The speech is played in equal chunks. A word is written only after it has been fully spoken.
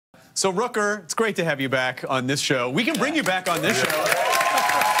So, Rooker, it's great to have you back on this show. We can bring you back on this show.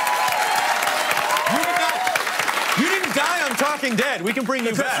 You didn't die on Talking Dead. We can bring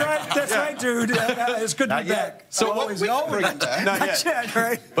you back. That's right, dude. It's good to be back. So always. Not yet.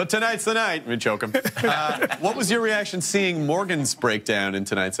 Right? But tonight's the night. We choke him. What was your reaction seeing Morgan's breakdown in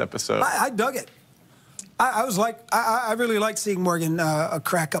tonight's episode? I dug it. I was like, I really liked seeing Morgan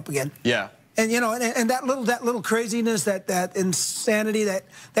crack up again. Yeah. And you know, and that little craziness, that insanity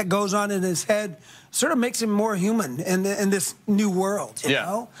that goes on in his head, sort of makes him more human in this new world. You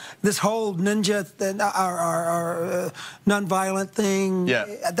know, this whole ninja, our nonviolent thing.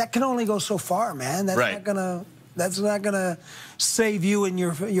 Yeah. That can only go so far, man. That's not gonna save you and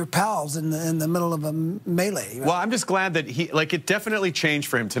your pals in the middle of a melee. Right? Well, I'm just glad that it definitely changed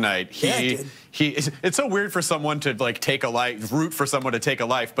for him tonight. It's so weird for someone to take a life, root for someone to take a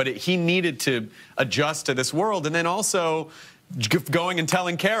life, but he needed to adjust to this world, and then also going and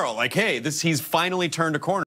telling Carol, hey, he's finally turned a corner.